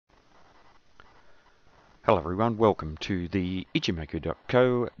Hello everyone, welcome to the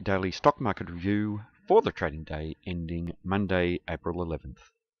Ichimoku.co daily stock market review for the trading day ending Monday, April 11th.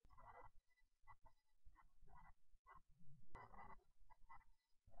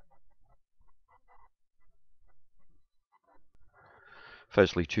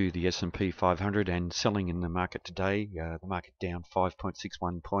 Firstly to the S&P 500 and selling in the market today. The market down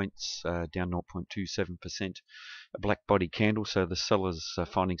 5.61 points, down 0.27%. A black body candle, so the sellers are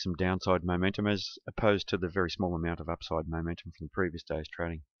finding some downside momentum as opposed to the very small amount of upside momentum from the previous day's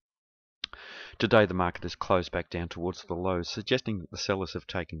trading. Today the market has closed back down towards the lows, suggesting that the sellers have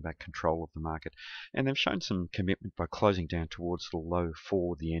taken back control of the market, and they've shown some commitment by closing down towards the low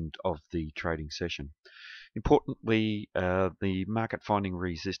for the end of the trading session. Importantly, the market finding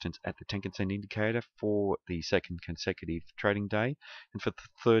resistance at the Tenkan-sen indicator for the second consecutive trading day, and for the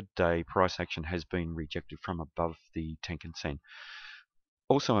third day price action has been rejected from above the Tenkan-sen.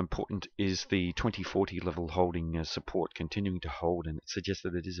 Also important is the 2040 level holding support, continuing to hold, and it suggests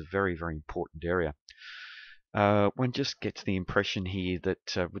that it is a very, very important area. One just gets the impression here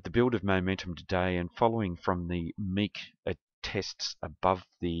that with the build of momentum today and following from the meek tests above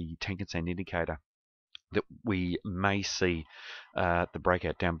the Tenkan-sen indicator, that we may see the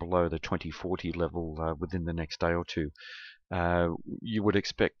breakout down below the 2040 level within the next day or two. You would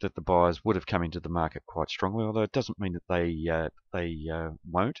expect that the buyers would have come into the market quite strongly, although it doesn't mean that they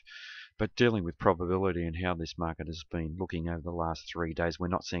won't. But dealing with probability and how this market has been looking over the last 3 days, we're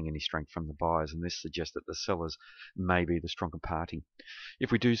not seeing any strength from the buyers, and this suggests that the sellers may be the stronger party.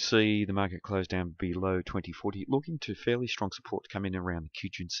 If we do see the market close down below 2040, looking to fairly strong support to come in around the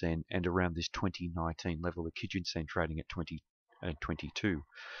Kijun-sen and around this 2019 level, the Kijun-sen trading at 20.22.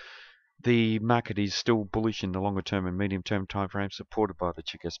 The market is still bullish in the longer term and medium term time frames, supported by the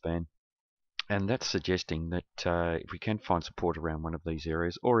Chica span. And that's suggesting that if we can find support around one of these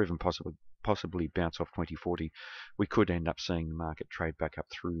areas, or even possibly bounce off 2040, we could end up seeing the market trade back up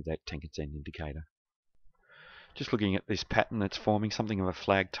through that Tenkan-sen indicator. Just looking at this pattern that's forming, something of a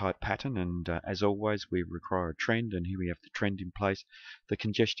flag type pattern, and as always we require a trend, and here we have the trend in place. The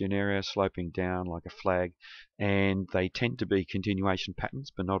congestion area sloping down like a flag, and they tend to be continuation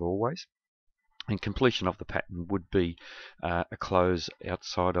patterns, but not always. And completion of the pattern would be a close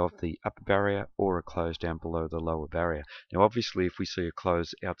outside of the upper barrier or a close down below the lower barrier. Now obviously if we see a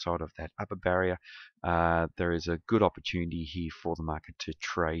close outside of that upper barrier, there is a good opportunity here for the market to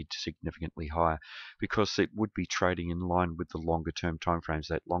trade significantly higher, because it would be trading in line with the longer term timeframes,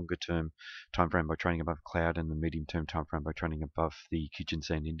 that longer term timeframe by trading above cloud and the medium term timeframe by trading above the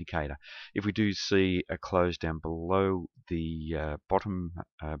Kijun-sen indicator. If we do see a close down below the bottom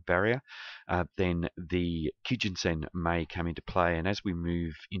barrier, then the Kijun-sen may come into play, and as we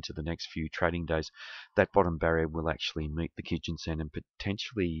move into the next few trading days, that bottom barrier will actually meet the Kijun-sen and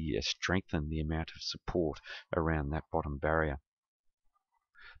potentially strengthen the amount of support around that bottom barrier.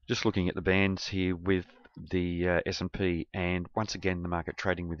 Just looking at the bands here with the S&P, and once again the market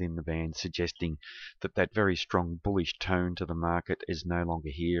trading within the band, suggesting that that very strong bullish tone to the market is no longer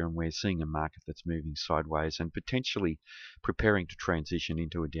here, and we're seeing a market that's moving sideways and potentially preparing to transition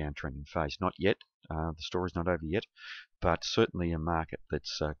into a downtrending phase. Not yet, the story's not over yet, but certainly a market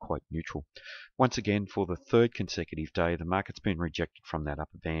that's quite neutral. Once again, for the third consecutive day, the market's been rejected from that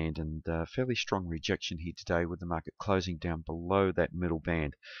upper band, and fairly strong rejection here today, with the market closing down below that middle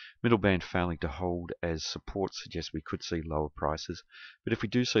band. Middle band failing to hold as support suggests we could see lower prices, but if we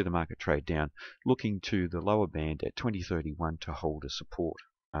do see the market trade down, looking to the lower band at 2031 to hold as support.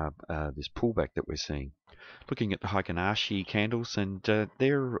 This pullback that we're seeing. Looking at the Hikanashi candles, and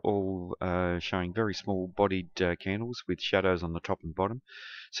they're all showing very small bodied candles with shadows on the top and bottom,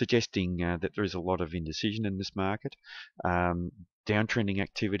 suggesting that there is a lot of indecision in this market. Downtrending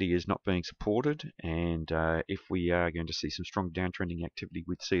activity is not being supported, and if we are going to see some strong downtrending activity,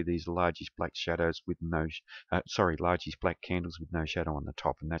 we'd see these largish black shadows with largish black candles with no shadow on the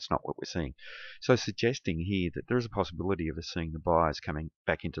top, and that's not what we're seeing. So suggesting here that there is a possibility of us seeing the buyers coming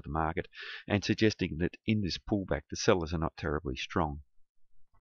back into the market, and suggesting that in this pullback the sellers are not terribly strong.